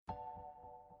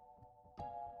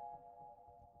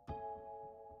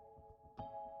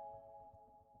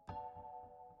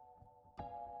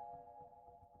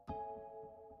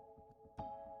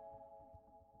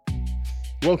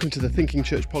Welcome to the Thinking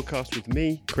Church podcast with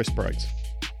me, Chris Bright.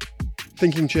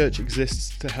 Thinking Church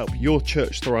exists to help your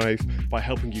church thrive by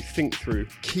helping you think through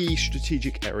key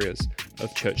strategic areas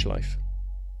of church life.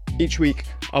 Each week,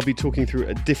 I'll be talking through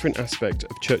a different aspect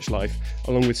of church life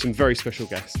along with some very special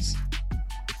guests.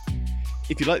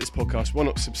 If you like this podcast, why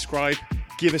not subscribe,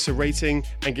 give us a rating,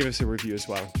 and give us a review as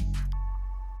well.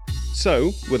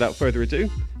 So, without further ado,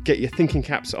 get your thinking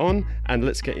caps on and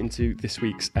let's get into this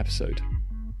week's episode.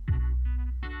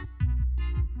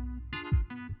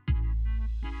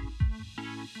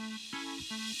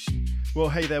 Well,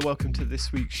 hey there, welcome to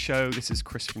this week's show. This is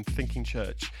Chris from Thinking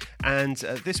Church. And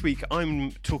this week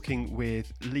I'm talking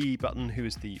with Lee Button, who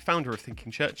is the founder of Thinking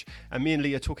Church. And me and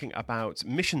Lee are talking about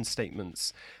mission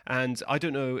statements. And I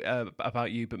don't know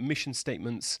about you, but mission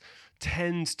statements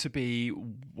tend to be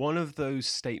one of those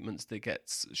statements that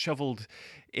gets shoveled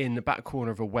in the back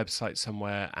corner of a website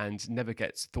somewhere and never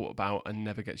gets thought about and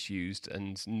never gets used,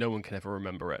 and no one can ever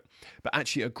remember it. But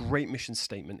actually, a great mission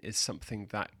statement is something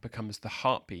that becomes the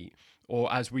heartbeat,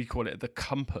 or as we call it, the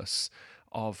compass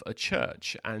of a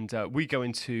church. And we go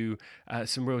into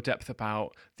some real depth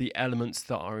about the elements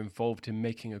that are involved in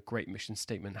making a great mission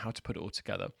statement, how to put it all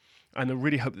together. And I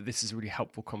really hope that this is a really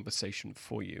helpful conversation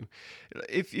for you.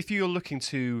 If you're looking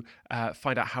to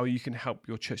find out how you can help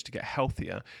your church to get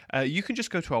healthier, you can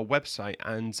just go to our website,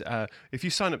 and if you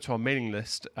sign up to our mailing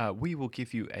list, we will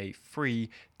give you a free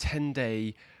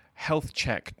 10-day health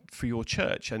check for your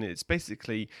church. And it's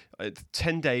basically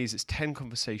 10 days, it's 10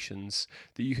 conversations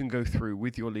that you can go through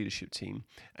with your leadership team,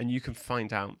 and you can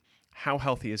find out how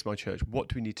healthy is my church, what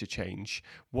do we need to change,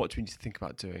 what do we need to think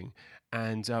about doing,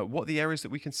 and what are the areas that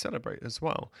we can celebrate as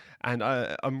well. And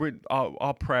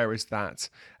our prayer is that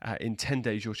in 10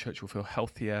 days your church will feel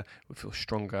healthier, will feel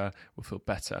stronger, will feel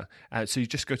better. So you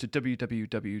just go to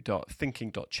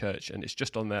www.thinking.church, and it's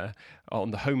just on there,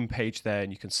 on the home page there,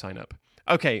 and you can sign up.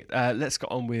 Okay, let's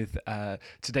get on with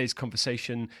today's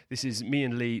conversation. This is me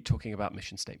and Lee talking about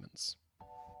mission statements.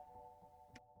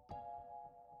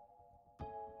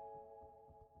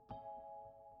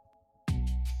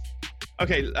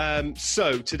 Okay,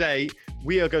 so today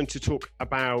we are going to talk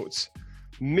about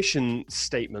mission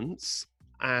statements,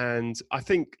 and I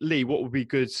think, Lee, what would be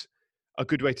a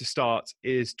good way to start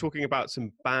is talking about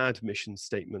some bad mission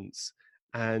statements.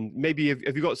 And maybe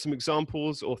have you got some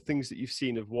examples or things that you've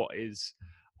seen of what is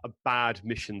a bad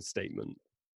mission statement?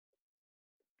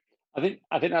 I think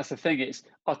that's the thing. It's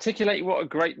articulating what a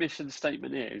great mission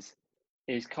statement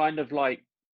is kind of like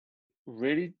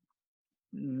really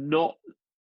not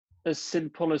as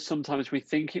simple as sometimes we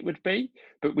think it would be,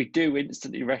 but we do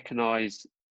instantly recognize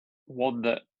one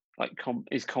that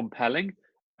is compelling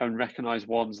and recognize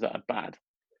ones that are bad.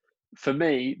 For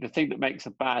me, the thing that makes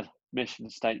a bad mission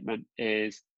statement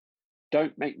is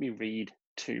don't make me read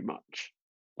too much.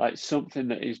 Like something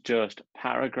that is just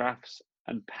paragraphs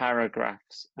and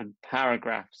paragraphs and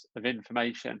paragraphs of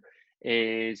information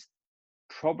is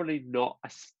probably not a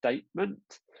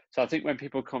statement. So I think when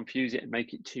people confuse it and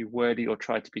make it too wordy or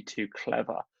try to be too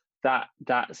clever,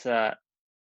 that's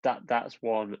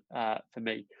one for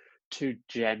me. Too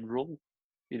general,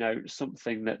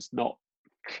 something that's not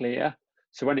clear.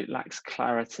 So when it lacks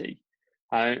clarity.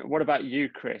 What about you,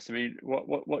 Chris? I mean,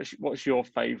 what's your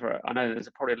favourite? I know there's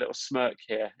probably a little smirk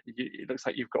here. It looks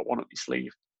like you've got one up your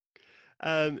sleeve.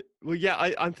 Well, yeah,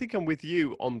 I think I'm with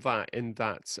you on that. In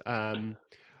that,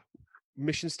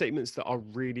 mission statements that are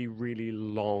really, really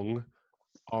long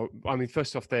are. I mean,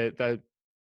 first off, they're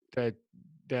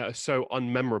so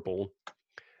unmemorable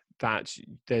that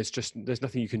there's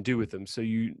nothing you can do with them. So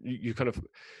you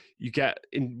get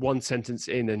in one sentence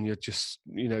in, and you're just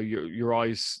your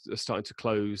eyes are starting to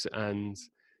close, and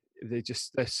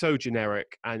they're so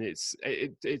generic, and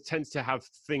it tends to have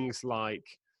things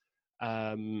like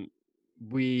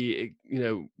we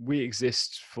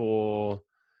exist for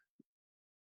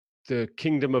the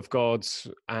kingdom of God,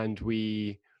 and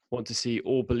we want to see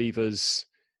all believers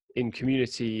in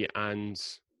community and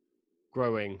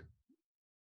growing.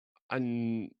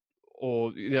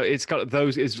 It's got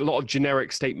those. It's a lot of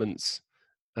generic statements.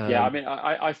 Yeah, I mean,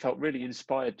 I felt really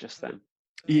inspired just then.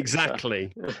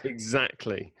 Exactly.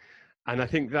 And I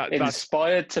think that's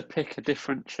inspired to pick a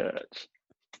different church.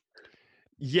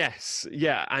 Yes,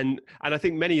 yeah, and I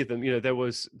think many of them, there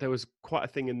was quite a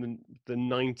thing in the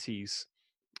 90s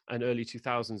and early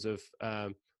 2000s of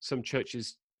some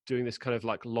churches doing this kind of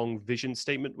like long vision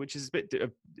statement, which is a bit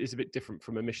different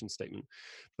from a mission statement.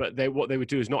 But what they would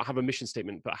do is not have a mission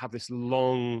statement, but have this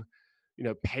long,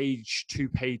 2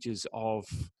 pages of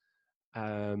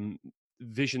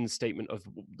vision statement of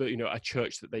a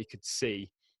church that they could see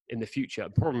in the future.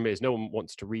 The problem is no one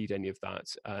wants to read any of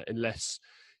that unless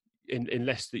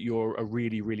that you're a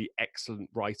really, really excellent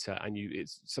writer and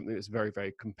it's something that's very,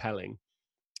 very compelling.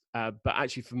 But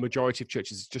actually, for the majority of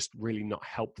churches, it's just really not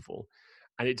helpful,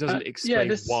 and it doesn't Yeah,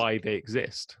 explain why they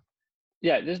exist.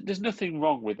 Yeah, there's nothing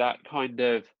wrong with that kind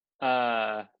of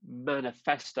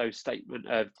manifesto statement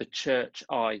of the church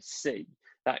I see.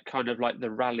 That kind of like the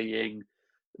rallying,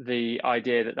 the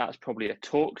idea that that's probably a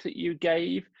talk that you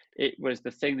gave. It was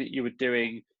the thing that you were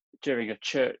doing during a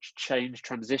church change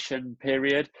transition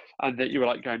period, and that you were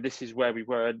like going, "This is where we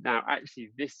were now.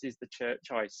 Actually, this is the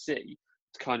church I see."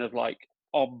 It's kind of like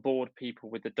on board people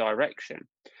with the direction,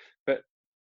 but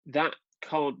that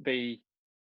can't be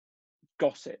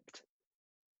gossiped.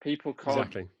 People can't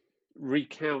Exactly.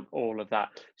 recount all of that.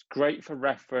 It's great for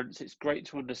reference. It's great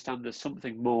to understand there's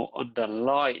something more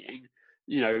underlying,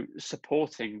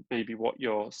 supporting maybe what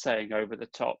you're saying over the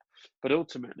top. But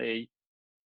ultimately,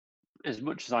 as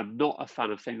much as I'm not a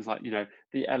fan of things like,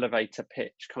 the elevator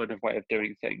pitch kind of way of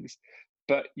doing things,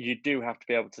 but you do have to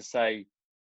be able to say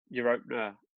your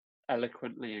opener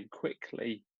eloquently and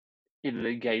quickly in an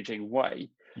engaging way.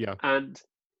 Yeah. And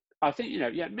I think,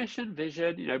 mission,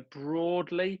 vision,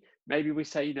 broadly, maybe we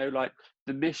say, like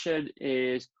the mission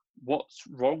is what's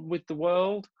wrong with the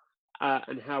world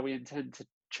and how we intend to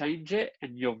change it.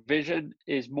 And your vision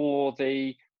is more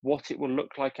the what it will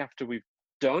look like after we've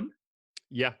done.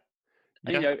 Yeah.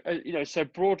 Yeah. So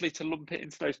broadly to lump it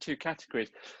into those two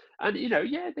categories. And,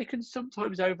 they can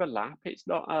sometimes overlap. It's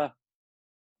not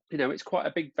it's quite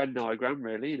a big Venn diagram,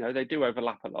 really. They do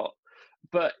overlap a lot.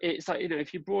 But it's like,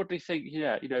 if you broadly think,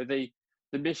 the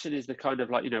mission is the kind of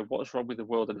like, what's wrong with the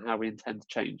world and how we intend to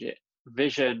change it.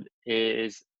 Vision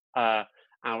is our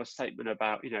statement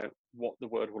about, what the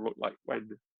world will look like when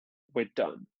we're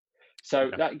done.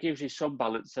 So that gives you some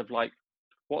balance of like,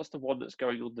 what's the one that's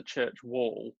going on the church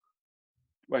wall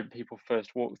when people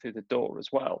first walk through the door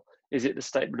as well? Is it the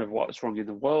statement of what's wrong in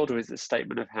the world, or is it a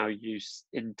statement of how you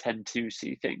intend to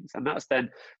see things? And that's then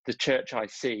the church I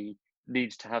see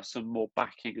needs to have some more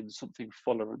backing and something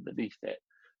fuller underneath it.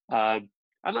 And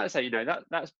like I say,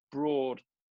 that's broad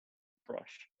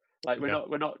brush. Like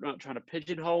we're not trying to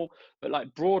pigeonhole, but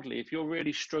like broadly, if you're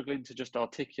really struggling to just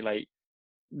articulate,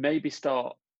 maybe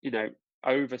start,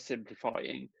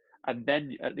 oversimplifying, and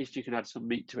then at least you can add some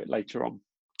meat to it later on.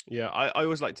 Yeah, I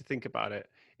always like to think about it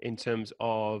in terms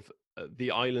of The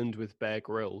Island with Bear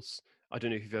Grylls. I don't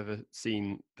know if you've ever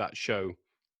seen that show.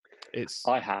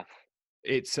 I have.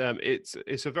 It's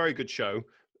a very good show,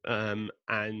 and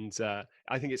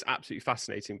I think it's absolutely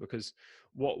fascinating because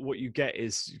what you get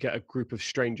is you get a group of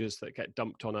strangers that get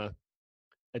dumped on a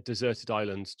deserted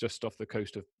island just off the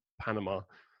coast of Panama,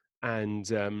 and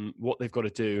what they've got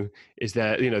to do is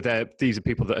these are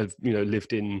people that have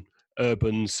lived in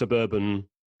suburban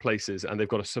places, and they've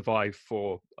got to survive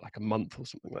for like a month or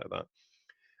something like that.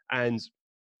 And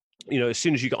as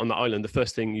soon as you get on the island, the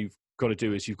first thing you've got to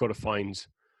do is you've got to find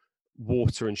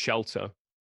water and shelter,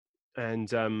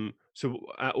 and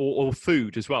or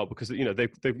food as well, because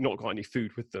they've not got any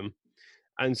food with them.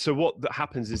 And so what that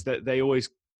happens is that they always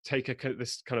take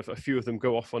a few of them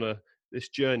go off on this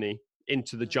journey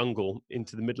into the jungle,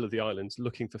 into the middle of the island,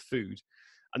 looking for food.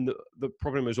 And the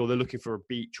problem is, or they're looking for a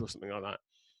beach or something like that.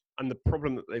 And the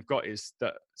problem that they've got is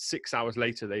that 6 hours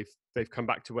later, they've come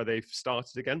back to where they've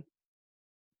started again.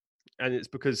 And it's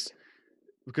because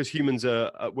humans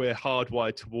we're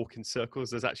hardwired to walk in circles.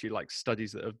 There's actually like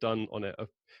studies that have done on it.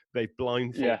 They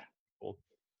blindfold people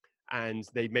and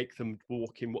they make them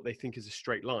walk in what they think is a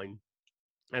straight line.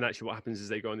 And actually what happens is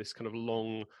they go in this kind of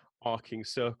long arcing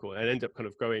circle and end up kind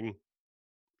of going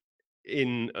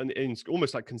in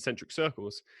almost like concentric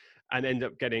circles and end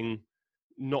up getting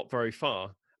not very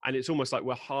far. And it's almost like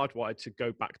we're hardwired to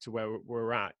go back to where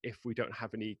we're at if we don't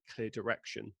have any clear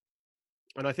direction.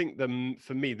 And I think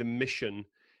for me, the mission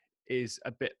is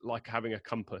a bit like having a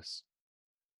compass.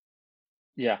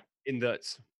 Yeah. In that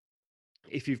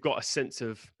if you've got a sense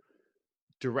of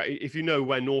if you know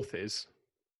where north is,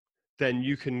 then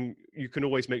you can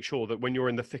always make sure that when you're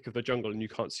in the thick of the jungle and you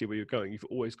can't see where you're going, you've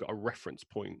always got a reference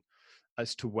point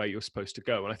as to where you're supposed to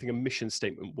go. And I think a mission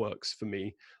statement works for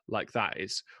me like that.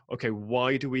 Is okay,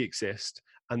 why do we exist?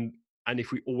 And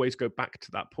if we always go back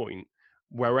to that point,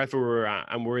 wherever we're at,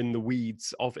 and we're in the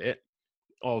weeds of it,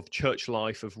 of church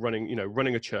life, of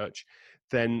running a church,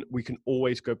 then we can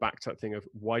always go back to that thing of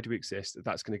why do we exist?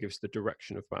 That's going to give us the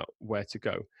direction of about where to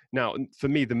go. Now, for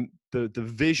me, the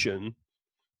vision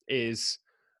is,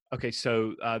 okay,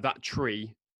 so that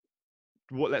tree,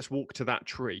 let's walk to that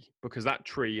tree, because that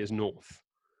tree is north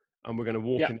and we're going to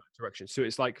walk in that direction. So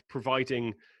it's like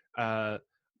providing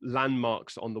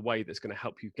landmarks on the way that's going to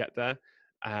help you get there.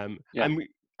 Yeah.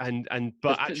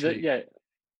 But actually,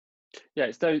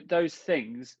 it's those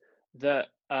things that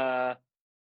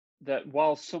that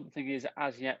while something is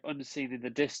as yet unseen in the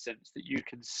distance, that you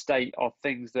can state are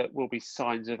things that will be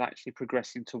signs of actually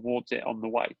progressing towards it on the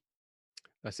way.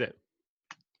 that's it.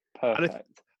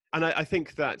 Perfect. And I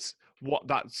think that's what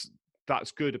that's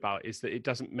good about, is that it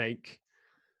doesn't make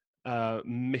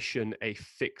mission a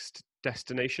fixed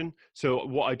destination. So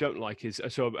what I don't like is,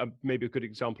 maybe a good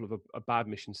example of a bad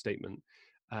mission statement,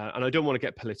 and I don't want to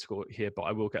get political here, but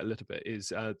I will get a little bit, is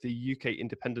the UK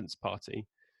Independence Party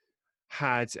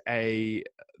had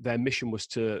their mission was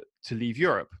to leave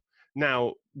Europe.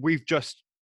 Now we've just,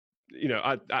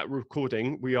 at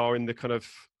recording, we are in the kind of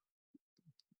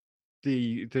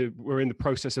we're in the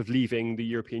process of leaving the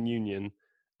European Union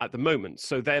at the moment.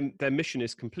 So their mission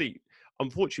is complete.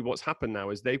 Unfortunately, what's happened now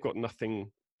is they've got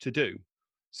nothing to do.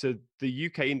 So the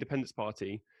UK Independence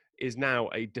Party is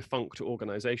now a defunct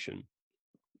organization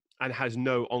and has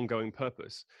no ongoing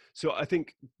purpose. So I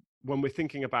think when we're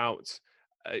thinking about,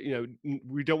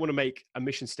 we don't want to make a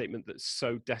mission statement that's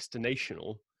so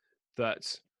destinational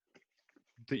that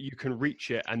you can reach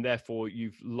it and therefore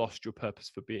you've lost your purpose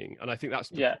for being. And I think that's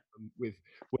the problem with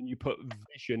when you put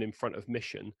vision in front of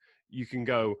mission. You can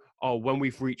go, oh, when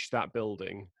we've reached that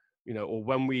building, or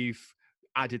when we've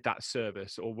added that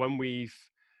service, or when we've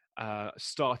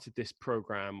started this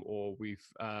program, or we've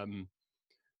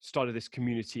started this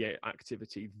community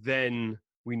activity, then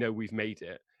we know we've made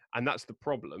it. And that's the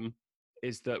problem,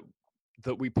 is that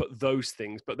we put those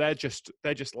things, but they're just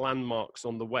landmarks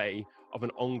on the way of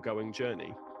an ongoing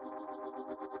journey.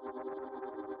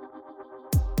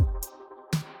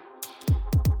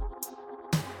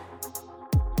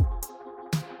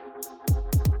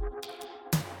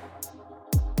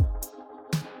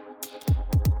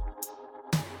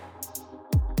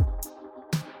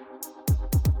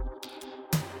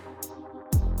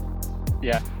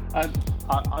 Yeah, I'm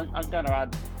going to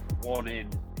add one in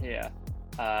here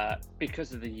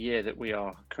because of the year that we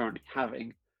are currently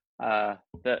having.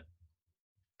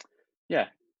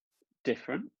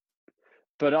 Different.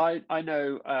 But I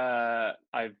know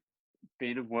I've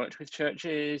been and worked with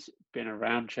churches, been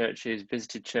around churches,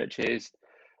 visited churches.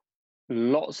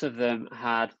 Lots of them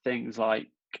had things like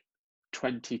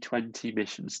 2020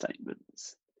 mission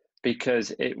statements,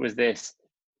 because it was this.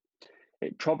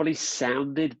 It probably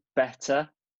sounded better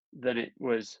than it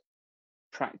was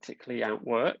practically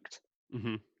outworked.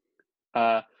 Mm-hmm.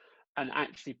 And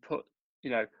actually put,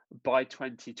 by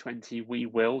 2020 we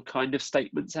will kind of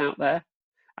statements out there.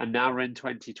 And now we're in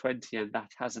 2020 and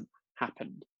that hasn't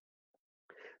happened.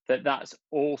 That's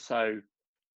also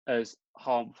as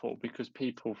harmful, because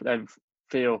people then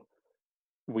feel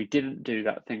we didn't do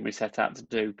that thing we set out to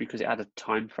do because it had a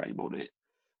time frame on it.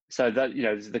 So that,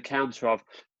 there's the counter of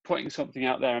putting something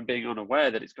out there and being unaware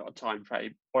that it's got a time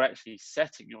frame, or actually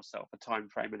setting yourself a time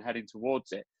frame and heading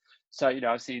towards it. So,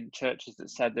 I've seen churches that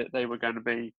said that they were going to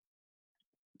be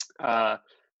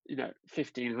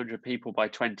 1,500 people by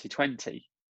 2020.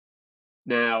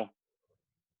 Now,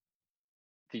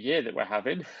 the year that we're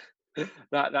having,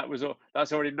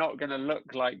 that's already not going to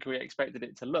look like we expected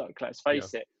it to look, let's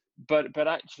face it. But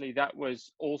actually that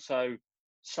was also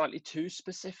slightly too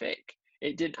specific.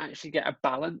 It didn't actually get a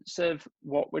balance of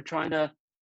what we're trying to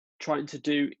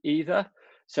do either.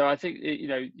 So I think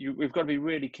we've got to be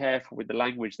really careful with the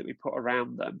language that we put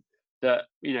around them, that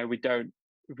we don't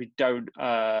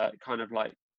kind of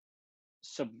like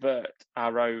subvert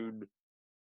our own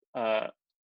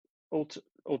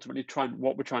ultimately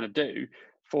what we're trying to do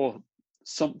for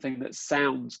something that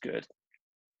sounds good.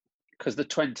 Because the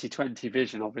 2020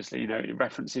 vision, obviously, it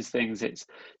references things. It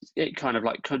kind of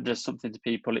like conjures something to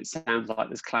people. It sounds like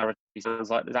there's clarity. It sounds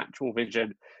like there's actual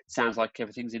vision. It sounds like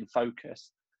everything's in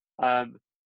focus. But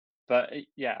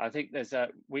I think there's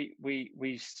we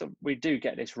do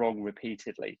get this wrong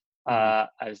repeatedly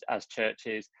as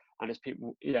churches and as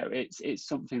people. It's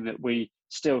something that we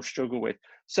still struggle with.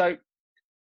 So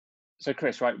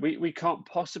Chris, right? We can't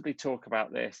possibly talk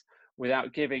about this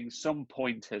without giving some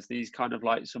pointers, these kind of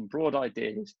like some broad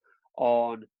ideas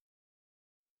on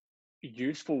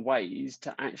useful ways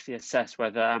to actually assess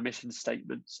whether our mission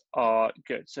statements are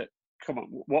good. So come on,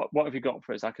 what have you got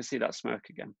for us? I can see that smirk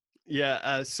again.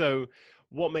 Yeah, so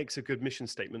what makes a good mission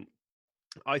statement?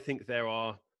 I think there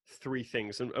are three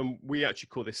things, and we actually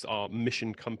call this our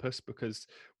mission compass, because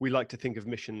we like to think of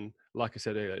mission, like I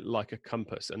said earlier, like a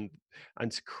compass, and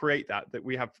to create that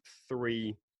we have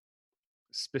three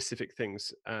specific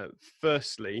things.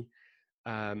 Firstly,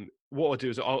 what I'll do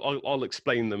is I'll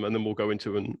explain them, and then we'll go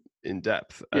into in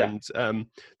depth. Yeah. And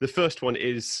the first one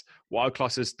is what I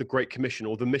class as the Great Commission,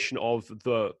 or the mission of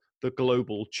the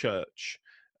global church,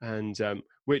 and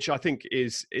which I think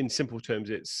is, in simple terms,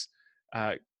 it's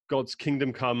God's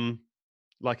kingdom come,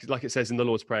 like it says in the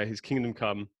Lord's Prayer, His kingdom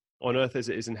come on earth as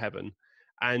it is in heaven,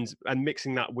 and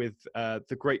mixing that with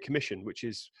the Great Commission, which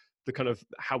is the kind of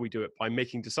how we do it by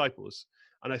making disciples.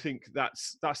 And I think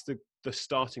that's the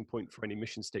starting point for any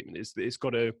mission statement, is that it's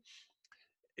got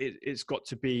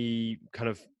to be kind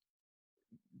of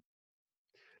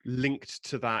linked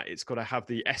to that. It's got to have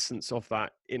the essence of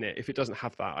that in it. If it doesn't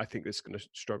have that, I think it's going to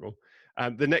struggle.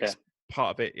 The next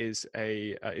part of it is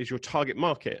your target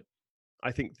market.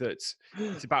 I think that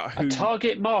it's about who. A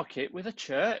target market with a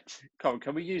church. Come on,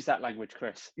 can we use that language,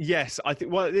 Chris? Yes, I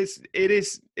think. Well, it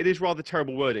is rather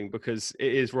terrible wording, because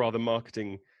it is rather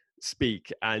marketing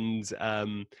speak, and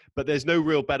but there's no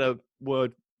real better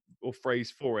word or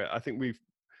phrase for it. I think we've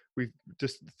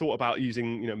just thought about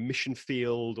using, mission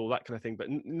field or that kind of thing, but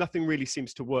nothing really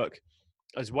seems to work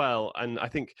as well. And I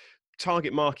think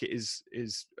target market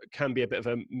can be a bit of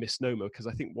a misnomer, because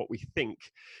I think what we think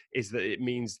is that it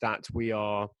means that we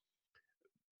are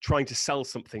trying to sell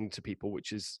something to people,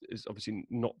 which is obviously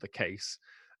not the case,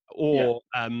 or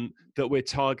that we're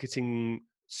targeting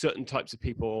certain types of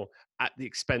people at the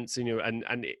expense,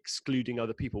 and excluding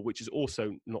other people, which is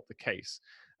also not the case.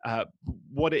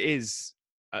 What it is,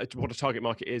 what a target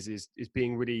market is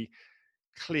being really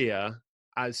clear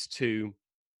as to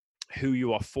who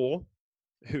you are for,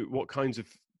 what kinds of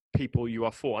people you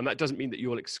are for. And that doesn't mean that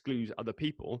you'll exclude other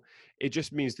people. It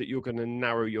just means that you're going to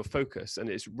narrow your focus, and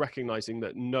it's recognizing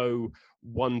that no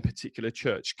one particular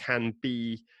church can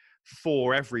be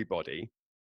for everybody.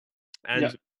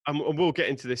 And we'll get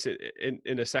into this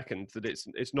in a second, that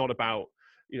it's not about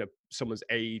someone's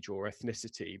age or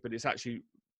ethnicity, but it's actually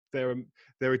there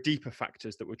are deeper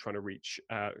factors that we're trying to reach.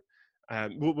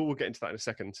 We'll get into that in a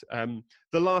second.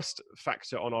 The last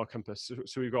factor on our compass,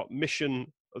 so we've got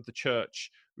mission of the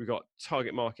church, we've got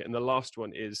target market, and the last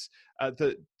one is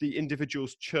the individual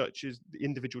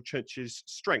church's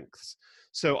strengths.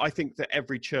 So I think that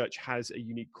every church has a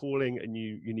unique calling, a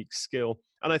unique skill,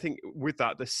 and I think with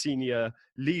that, the senior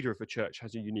leader of a church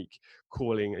has a unique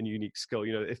calling and unique skill.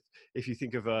 If you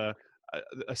think of a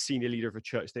senior leader of a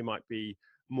church, they might be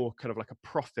more kind of like a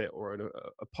prophet or an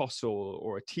apostle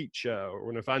or a teacher or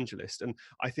an evangelist. And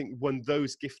I think when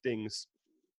those giftings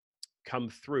come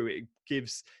through, it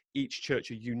gives each church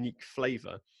a unique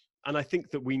flavor. And I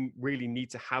think that we really need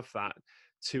to have that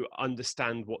to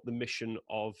understand what the mission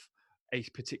of a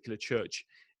particular church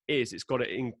is. It's got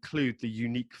to include the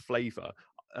unique flavor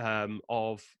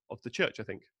of the church, I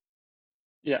think.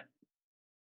 Yeah.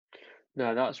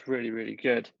 No, that's really, really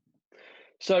good.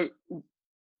 So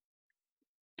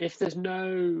if there's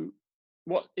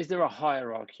is there a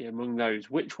hierarchy among those?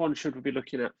 Which one should we be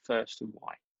looking at first, and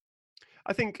why?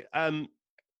 I think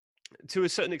to a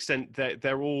certain extent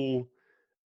they're all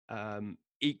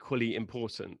equally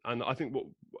important. And I think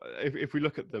if we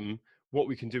look at them, what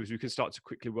we can do is we can start to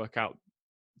quickly work out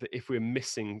that if we're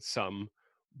missing some,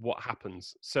 what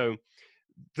happens. So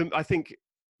I think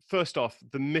first off,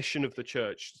 the mission of the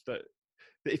church, that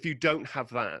if you don't have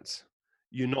that,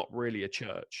 you're not really a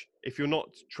church. If you're not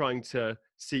trying to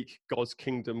seek God's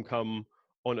kingdom come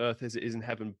on earth as it is in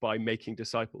heaven by making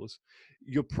disciples,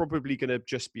 you're probably going to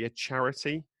just be a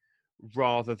charity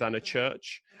rather than a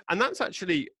church. And that's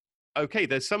actually okay.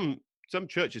 There's some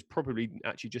churches probably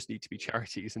actually just need to be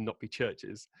charities and not be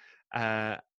churches.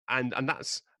 And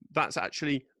that's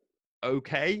actually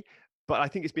okay. But I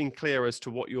think it's being clear as to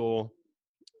what you're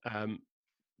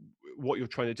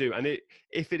trying to do. And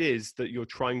if it is that you're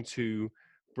trying to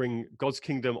bring God's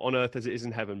kingdom on earth as it is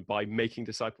in heaven by making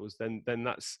disciples, then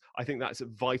I think that's a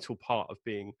vital part of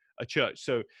being a church.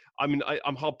 So I mean,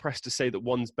 I'm hard pressed to say that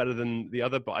one's better than the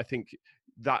other, but I think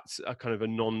that's a kind of a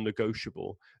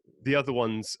non-negotiable. The other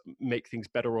ones make things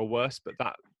better or worse, but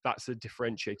that's a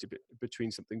differentiator between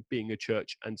something being a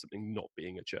church and something not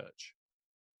being a church.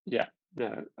 Yeah,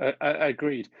 no, I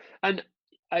agreed. And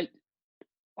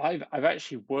I've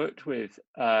actually worked with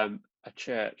a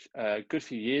church a good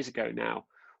few years ago now,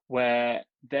 where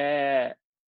they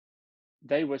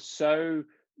were so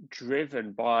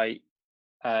driven by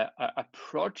a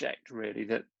project really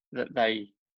that they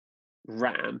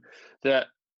ran, that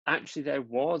actually there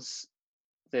was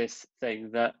this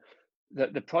thing that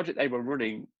the project they were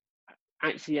running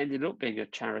actually ended up being a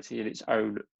charity in its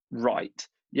own right.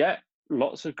 Yeah,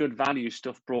 lots of good value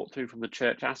stuff brought through from the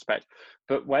church aspect,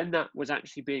 but when that was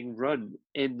actually being run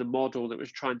in the model that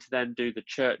was trying to then do the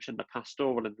church and the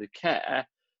pastoral and the care,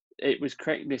 it was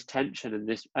creating this tension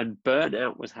and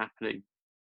burnout was happening,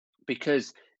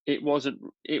 because it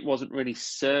wasn't really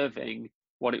serving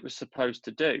what it was supposed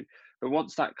to do. But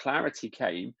once that clarity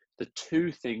came, the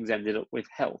two things ended up with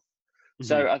health. Hmm.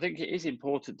 So I think it is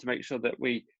important to make sure that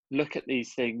we look at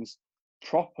these things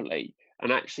properly,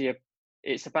 and actually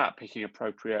it's about picking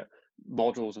appropriate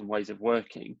models and ways of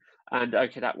working. And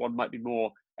okay, that one might be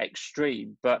more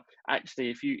extreme, but actually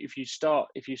if you start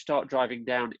driving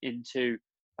down into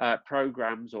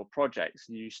programs or projects,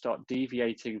 and you start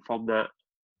deviating from that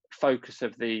focus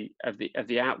of the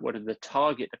outward and the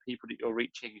target of people that you're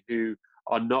reaching who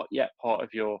are not yet part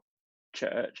of your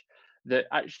church, that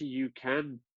actually you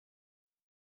can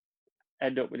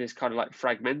end up with this kind of like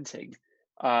fragmenting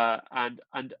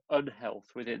and unhealth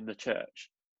within the church.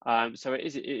 So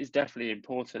it is definitely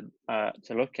important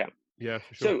to look at. Yeah,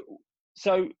 for sure.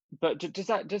 So but does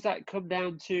that come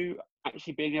down to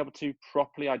actually being able to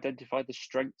properly identify the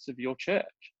strengths of your church?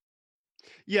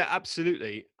 Yeah,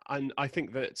 absolutely. And I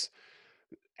think that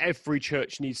every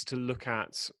church needs to look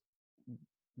at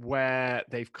where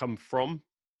they've come from,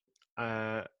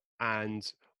 uh,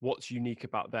 and what's unique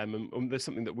about them. And there's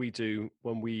something that we do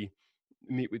when we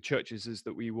meet with churches, is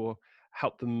that we will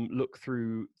help them look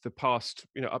through the past,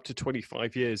 up to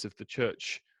 25 years of the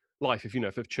church life,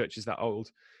 if church is that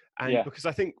old. And Yeah, because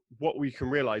I think what we can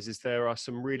realize is there are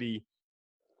some really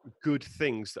good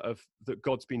things that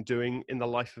God's been doing in the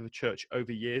life of a church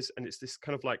over years, and it's this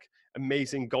kind of like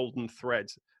amazing golden thread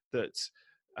that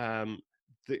um,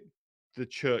 the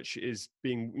church is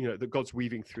being, that God's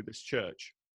weaving through this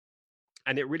church,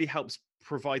 and it really helps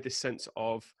provide this sense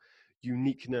of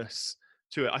uniqueness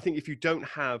to it. I think if you don't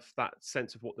have that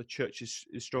sense of what the church is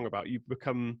strong about,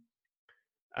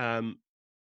 um,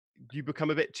 you become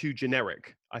a bit too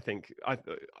generic. I think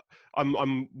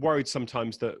I'm worried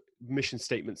sometimes that mission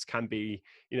statements can be,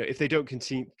 if they don't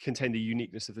contain the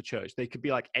uniqueness of the church, they could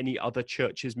be like any other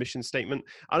church's mission statement.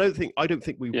 I don't think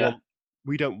yeah,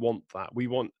 we don't want that. We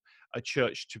want a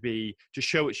church to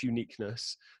show its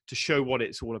uniqueness, to show what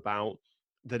it's all about,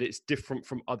 that it's different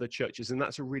from other churches, and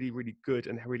that's a really, really good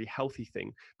and really healthy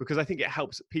thing, because I think it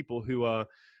helps people who are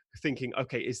thinking,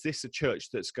 okay, is this a church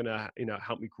that's going to,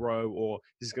 help me grow, or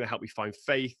this is going to help me find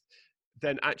faith?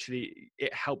 Then actually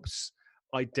it helps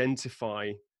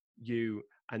identify you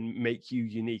and make you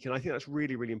unique. And I think that's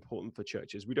really, really important for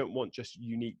churches. We don't want just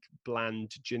unique,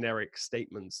 bland, generic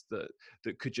statements that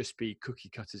could just be cookie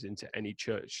cutters into any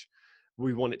church.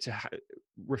 We want it to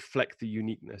reflect the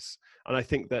uniqueness. And I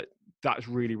think that that's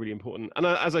really, really important. And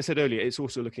as I said earlier, it's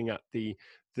also looking at the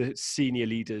senior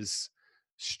leaders'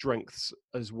 strengths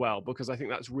as well, because I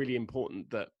think that's really important.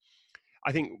 That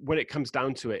I think when it comes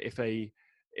down to it,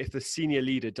 if the senior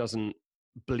leader doesn't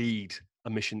bleed the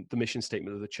mission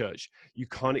statement of the church, you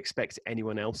can't expect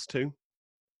anyone else to.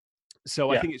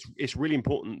 So I yeah. think it's really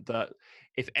important that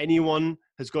if anyone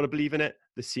has got to believe in it,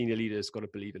 the senior leader has got to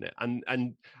believe in it. And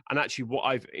actually, what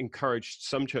I've encouraged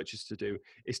some churches to do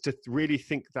is to really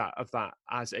think of that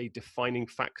as a defining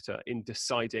factor in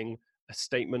deciding a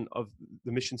statement of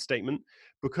the mission statement.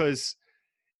 Because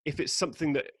if it's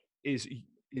something that is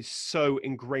so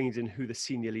ingrained in who the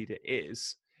senior leader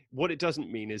is, what it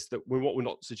doesn't mean is that what we're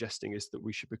not suggesting is that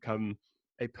we should become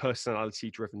a personality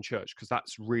driven church, because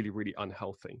that's really, really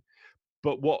unhealthy.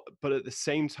 But at the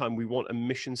same time, we want a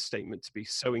mission statement to be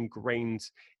so ingrained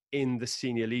in the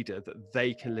senior leader that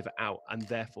they can live it out, and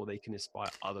therefore they can inspire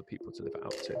other people to live it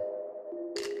out too.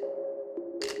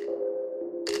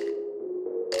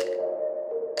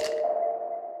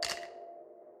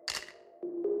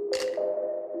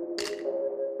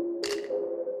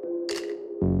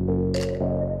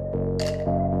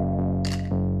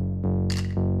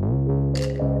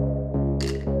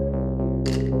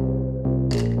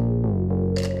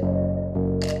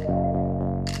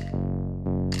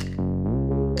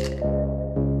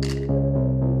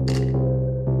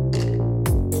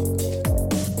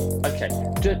 Okay,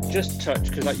 just touch,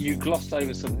 because like you glossed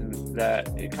over something there,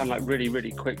 kind of like really,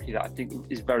 really quickly, that I think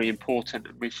is very important,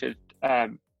 and we should. I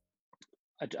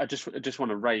just want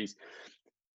to raise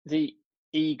the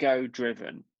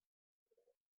ego-driven.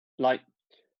 Like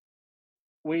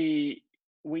we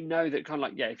know that kind of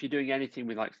like, yeah, if you're doing anything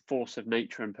with like force of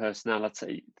nature and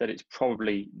personality, that it's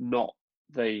probably not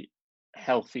the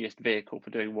healthiest vehicle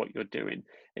for doing what you're doing.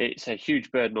 It's a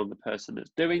huge burden on the person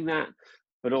that's doing that,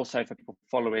 but also for people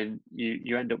following you,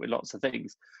 you end up with lots of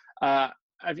things.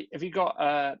 Have you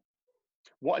got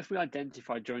what if we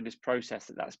identified during this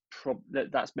process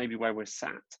that's maybe where we're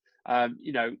sat?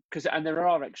 Because and there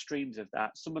are extremes of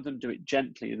that. Some of them do it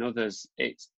gently, and others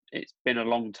it's been a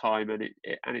long time, and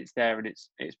it's there, and it's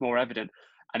more evident,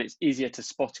 and it's easier to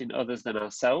spot in others than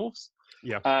ourselves.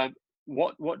 Yeah. Um,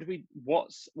 what do we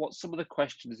what's some of the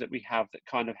questions that we have that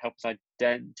kind of helps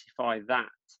identify that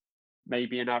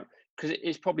maybe in our, because it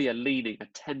is probably a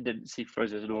tendency for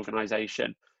us as an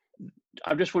organization.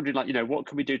 I'm just wondering, like, what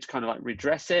can we do to kind of like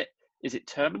redress it? Is it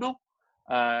terminal?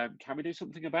 Can we do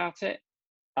something about it?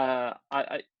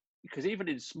 Because even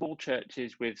in small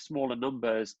churches with smaller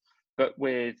numbers, but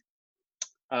with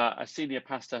a senior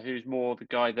pastor who's more the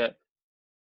guy that,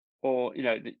 or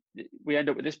we end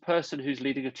up with this person who's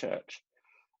leading a church,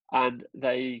 and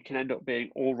they can end up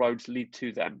being all roads lead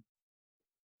to them.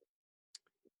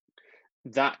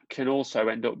 That can also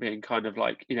end up being kind of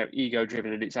like, ego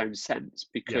driven in its own sense,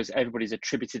 because everybody's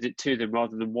attributed it to them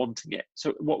rather than wanting it.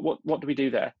 So what do we do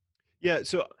there? Yeah,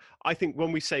 so I think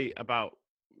when we say about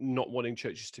not wanting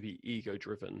churches to be ego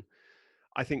driven,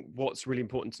 I think what's really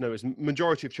important to know is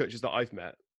majority of churches that I've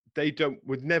met,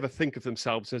 would never think of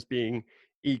themselves as being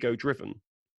ego driven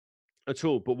at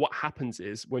all. But what happens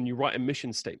is when you write a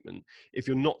mission statement, if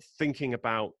you're not thinking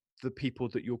about the people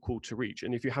that you're called to reach,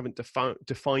 and if you haven't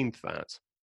defined that,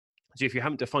 so if you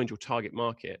haven't defined your target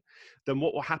market, then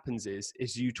what happens is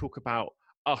you talk about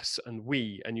us and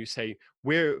we, and you say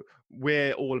we're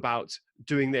all about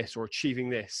doing this or achieving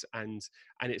this, and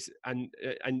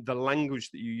the language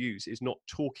that you use is not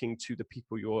talking to the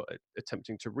people you're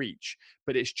attempting to reach,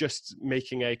 but it's just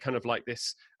making a kind of like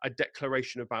a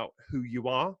declaration about who you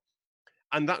are.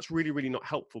 And that's really, really not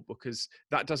helpful, because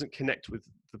that doesn't connect with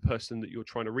the person that you're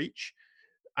trying to reach.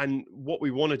 And what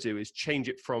we want to do is change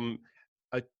it from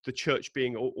the church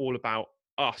being all about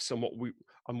us and what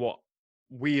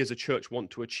we as a church want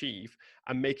to achieve,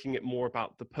 and making it more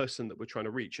about the person that we're trying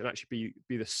to reach, and actually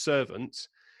be the servant,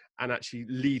 and actually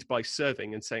lead by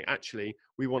serving and saying, actually,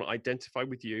 we want to identify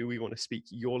with you. We want to speak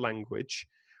your language.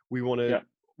 We want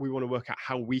to work out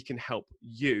how we can help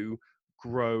you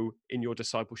grow in your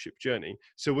discipleship journey.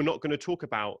 So we're not going to talk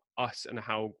about us and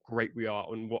how great we are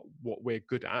and what we're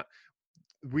good at.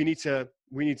 We need to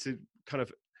kind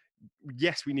of,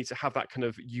 yes, we need to have that kind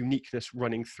of uniqueness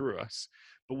running through us.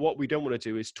 But what we don't want to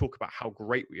do is talk about how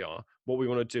great we are. What we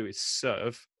want to do is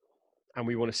serve, and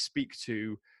we want to speak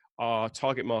to our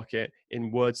target market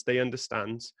in words they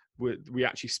understand. We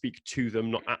actually speak to them,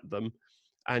 not at them.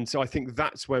 And so I think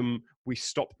that's when we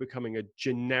stop becoming an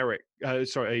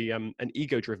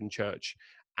ego-driven church,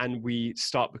 and we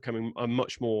start becoming a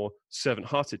much more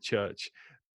servant-hearted church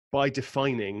by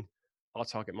defining our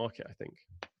target market, I think.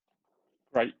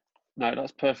 Right. No,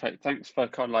 that's perfect. Thanks for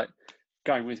kind of like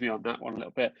going with me on that one a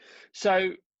little bit. So,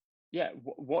 yeah,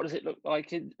 what does it look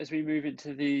like as we move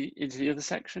into the other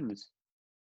sections?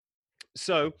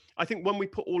 So I think when we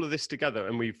put all of this together,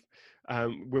 and we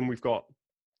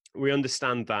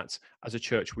understand that as a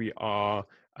church, we are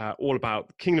all about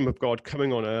the kingdom of God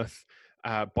coming on earth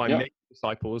by making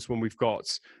disciples. When we've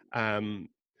got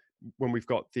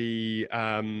the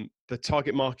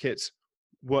target market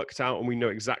worked out, and we know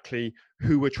exactly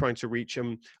who we're trying to reach.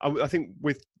 And I think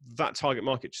with that target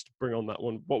market, just to bring on that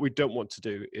one, what we don't want to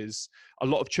do is, a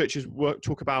lot of churches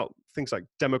talk about things like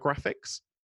demographics,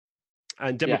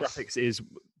 and demographics is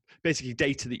basically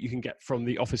data that you can get from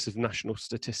the Office of National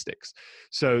Statistics.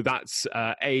 So that's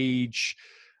age,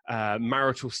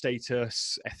 marital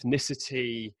status,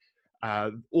 ethnicity,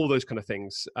 all those kind of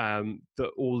things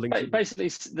that all link. Basically,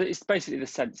 it's basically the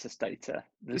census data.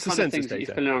 It's kind of things that you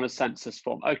fill in on a census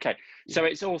form. Okay, so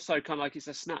it's also kind of like, it's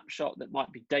a snapshot that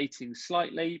might be dating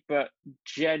slightly, but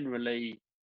generally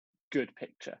good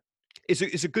picture.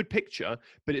 It's a good picture,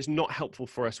 but it's not helpful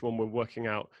for us when we're working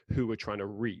out who we're trying to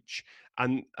reach.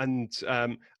 And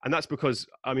that's because,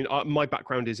 I mean, my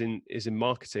background is in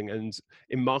marketing, and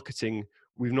in marketing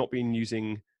we've not been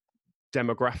using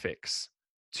demographics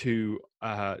to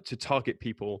target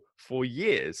people for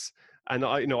years. And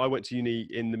I went to uni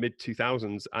in the mid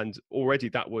 2000s, and already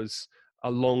that was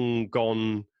a long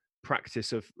gone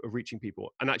practice of reaching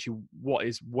people. And actually, what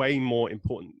is way more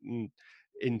important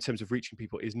in terms of reaching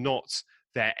people is not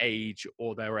their age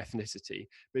or their ethnicity,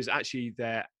 but it's actually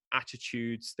their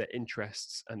attitudes, their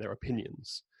interests, and their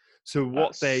opinions. So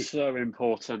so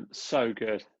important, so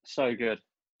good.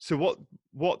 So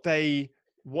what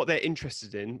they're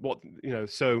interested in,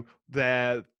 so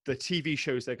the TV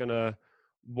shows they're going to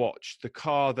watch, the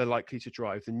car they're likely to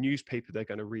drive, the newspaper they're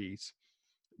going to read,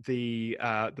 the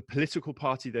political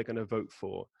party they're going to vote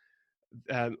for.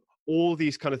 All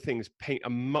these kind of things paint a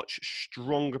much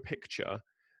stronger picture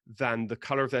than the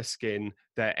color of their skin,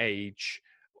 their age,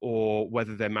 or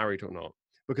whether they're married or not.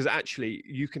 Because actually,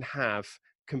 you can have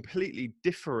completely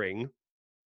differing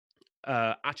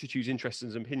attitudes, interests,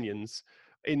 and opinions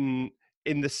in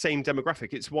in the same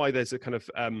demographic. It's why there's a kind of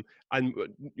and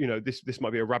this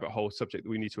might be a rabbit hole subject that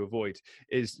we need to avoid,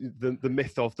 is the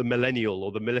myth of the millennial,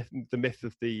 or the myth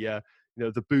of the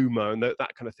the boomer, and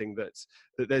that kind of thing,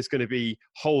 that there's going to be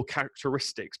whole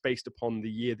characteristics based upon the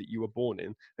year that you were born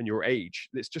in and your age.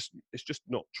 It's just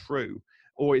not true.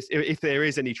 Or if there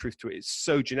is any truth to it, it's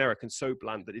so generic and so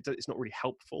bland that it's not really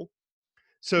helpful.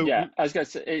 So yeah, I was going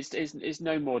to say, it's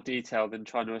no more detail than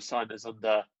trying to assign us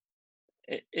under.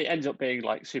 It ends up being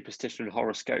like superstition and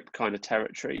horoscope kind of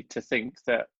territory to think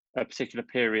that a particular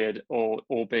period or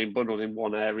being bundled in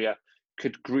one area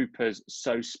could group us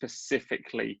so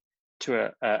specifically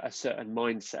to a certain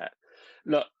mindset.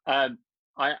 Look, I'm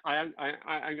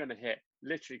going to hit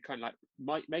literally kind of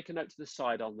like make a note to the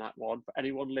side on that one for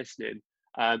anyone listening.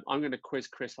 I'm going to quiz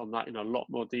Chris on that in a lot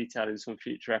more detail in some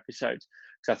future episodes,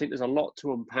 because I think there's a lot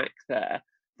to unpack there.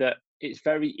 That it's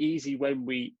very easy when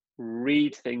we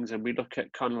read things and we look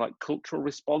at kind of like cultural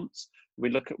response, we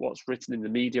look at what's written in the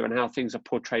media and how things are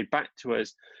portrayed back to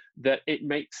us, that it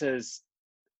makes us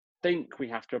think we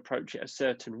have to approach it a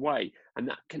certain way, and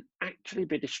that can actually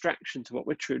be a distraction to what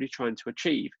we're truly trying to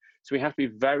achieve. So we have to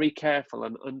be very careful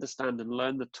and understand and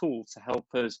learn the tools to help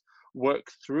us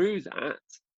work through that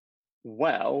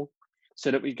well, so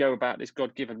that we go about this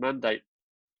God-given mandate.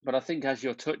 But I think, as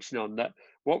you're touching on, that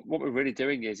what we're really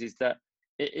doing is that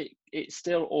it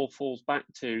still all falls back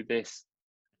to this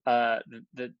the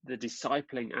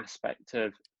discipling aspect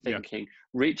of thinking,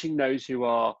 reaching those who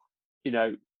are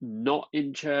not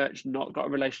in church, not got a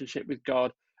relationship with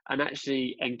God, and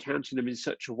actually encountering them in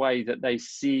such a way that they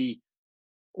see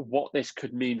what this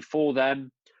could mean for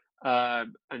them,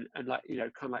 and like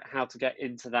kind of like how to get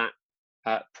into that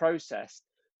process.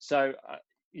 So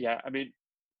I mean,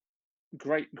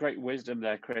 great wisdom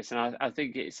there, Chris, and I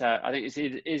think it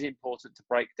is important to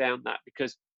break down that,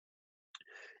 because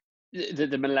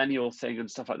the millennial thing and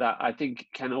stuff like that, I think,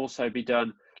 can also be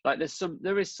done. Like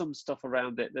there is some stuff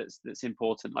around it that's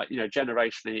important. Like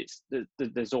generationally,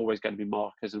 there's always going to be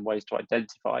markers and ways to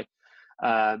identify,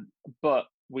 but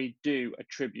we do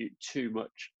attribute too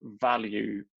much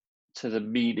value to the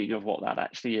meaning of what that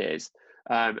actually is,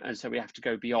 and so we have to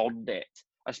go beyond it,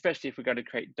 especially if we're going to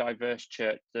create diverse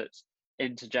church that's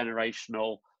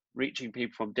intergenerational, reaching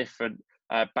people from different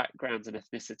backgrounds and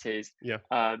ethnicities.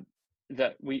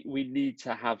 That we need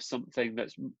to have something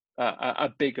that's a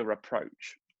bigger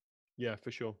approach. Yeah,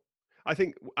 for sure. I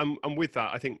think, and with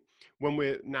that, I think when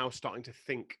we're now starting to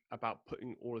think about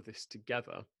putting all of this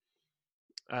together,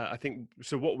 I think,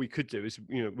 so what we could do is,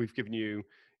 we've given you,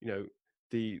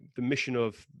 the mission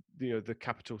of the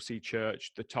capital C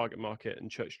church, the target market, and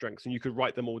church strengths, and you could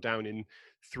write them all down in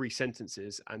 3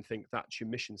 sentences and think that's your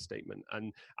mission statement.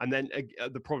 And then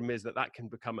the problem is that can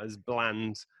become as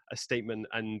bland a statement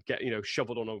and get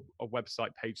shoveled on a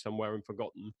website page somewhere and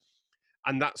forgotten.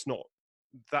 And that's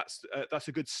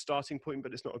a good starting point,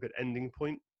 but it's not a good ending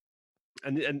point.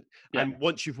 And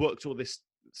once you've worked all this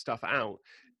stuff out,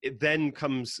 it then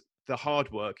comes the hard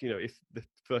work. If the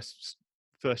first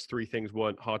 3 things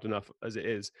weren't hard enough as it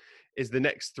is the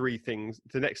next 3 things.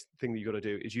 The next thing that you've got to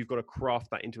do is you've got to craft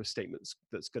that into a statement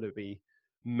that's going to be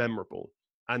memorable.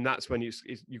 And that's when you've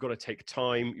got to take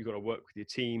time, you've got to work with your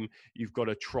team, you've got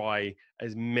to try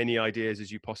as many ideas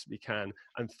as you possibly can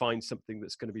and find something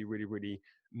that's going to be really, really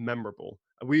memorable.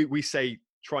 We say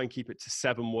try and keep it to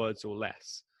 7 words or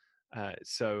less.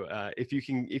 So if you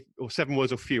can, or 7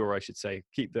 words or fewer, I should say,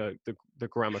 keep the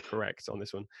grammar correct on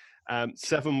this one.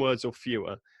 7 words or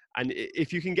fewer. And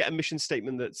if you can get a mission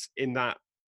statement that's in that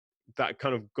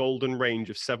kind of golden range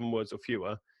of 7 words or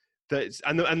fewer,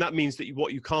 and that means that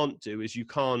what you can't do is you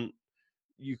can't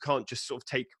just sort of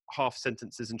take half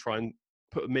sentences and try and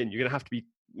put them in. You're going to have to be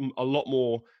a lot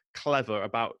more clever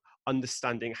about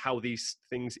understanding how these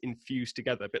things infuse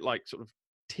together, a bit like sort of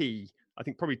tea. I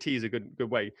think probably tea is a good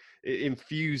way. It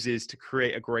infuses to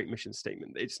create a great mission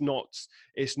statement. It's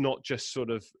not just sort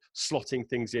of slotting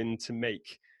things in to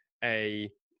make a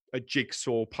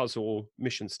jigsaw puzzle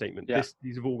mission statement.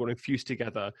 These have all got to infuse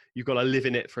together. You've got to live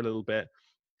in it for a little bit,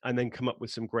 and then come up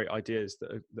with some great ideas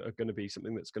that are going to be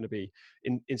something that's going to be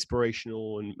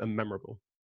inspirational and memorable.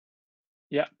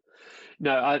 Yeah,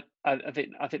 no, I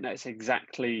think that's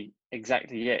exactly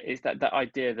it. Is that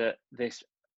idea that this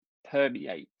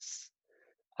permeates?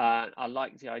 I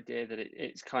like the idea that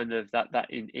it's kind of that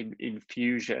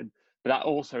infusion, but that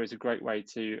also is a great way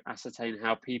to ascertain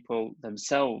how people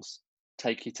themselves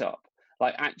take it up.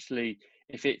 Like, actually,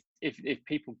 if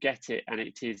people get it and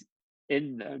it is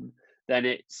in them,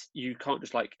 then you can't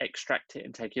just like extract it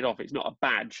and take it off. It's not a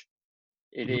badge.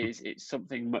 It's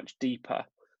something much deeper.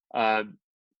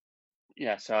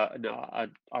 Yeah, so no,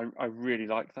 I really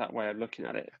like that way of looking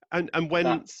at it. And when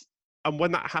That's and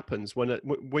when that happens,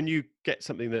 when you get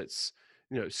something that's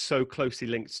so closely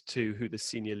linked to who the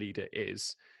senior leader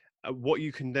is, what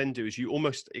you can then do is you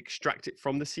almost extract it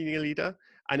from the senior leader,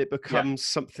 and it yeah, becomes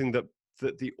something that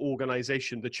the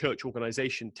organization, the church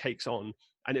organization, takes on,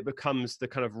 and it becomes the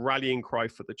kind of rallying cry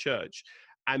for the church,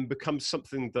 and becomes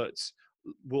something that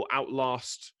will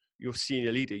outlast your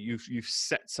senior leader. You've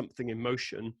set something in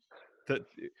motion that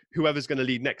whoever's going to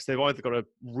lead next, they've either got to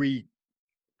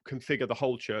reconfigure the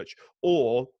whole church,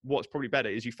 or what's probably better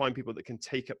is you find people that can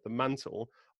take up the mantle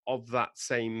of that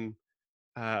same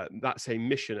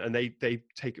mission, and they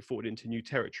take it forward into new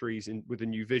territories with a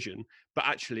new vision, but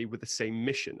actually with the same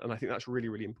mission. And I think that's really,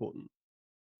 really important.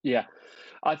 yeah.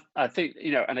 I think,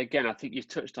 and again, I think you've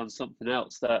touched on something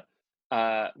else that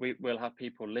we will have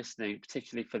people listening,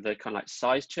 particularly for the kind of like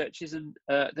size churches and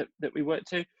that we work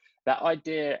to. That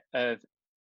idea of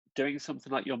doing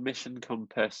something like your mission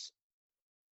compass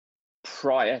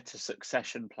prior to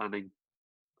succession planning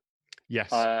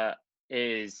Yes. uh,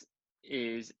 is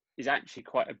is actually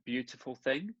quite a beautiful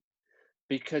thing,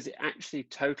 because it actually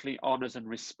totally honors and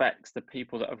respects the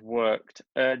people that have worked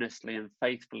earnestly and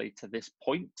faithfully to this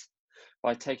point,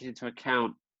 by taking into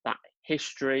account that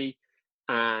history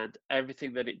and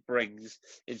everything that it brings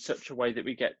in such a way that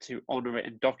we get to honor it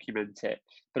and document it,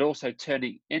 but also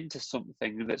turning into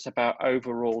something that's about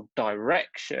overall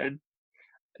direction,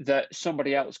 that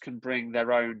somebody else can bring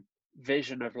their own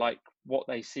vision of like what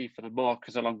they see for the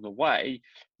markers along the way,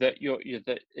 that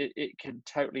that it can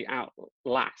totally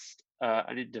outlast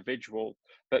an individual,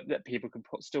 but that people can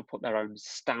still put their own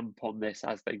stamp on this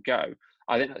as they go.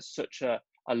 I think that's such a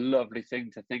lovely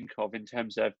thing to think of in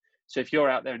terms of, so if you're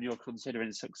out there and you're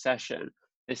considering succession,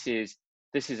 this is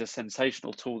a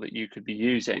sensational tool that you could be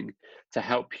using to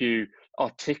help you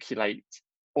articulate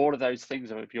all of those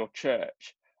things of your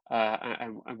church,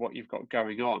 and what you've got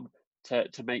going on,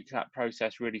 to make that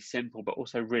process really simple, but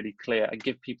also really clear, and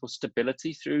give people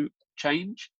stability through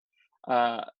change.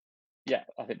 Yeah,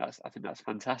 I think that's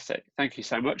fantastic. Thank you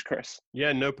so much, Chris.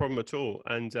 Yeah, no problem at all.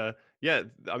 And yeah,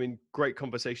 I mean, great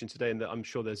conversation today, and I'm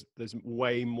sure there's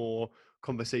way more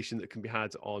conversation that can be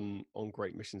had on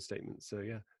great mission statements. So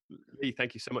yeah, Lee,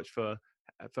 thank you so much for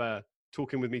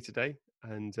talking with me today,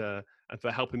 and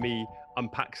for helping me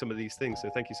unpack some of these things.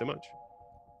 So thank you so much.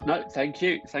 No, thank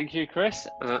you, Chris.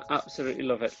 Absolutely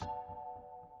love it.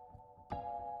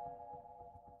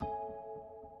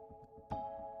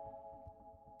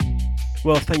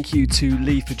 Well, thank you to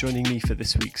Lee for joining me for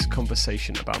this week's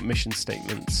conversation about mission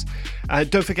statements.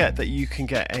 Don't forget that you can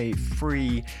get a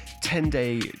free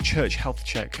 10-day church health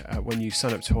check when you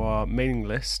sign up to our mailing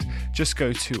list. Just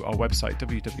go to our website,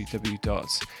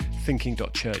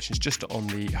 www.thinking.church. It's just on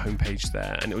the homepage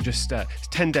there, and it will just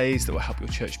 10 days that will help your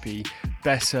church be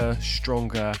better,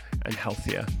 stronger, and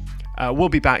healthier. We'll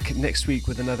be back next week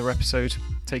with another episode.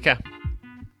 Take care.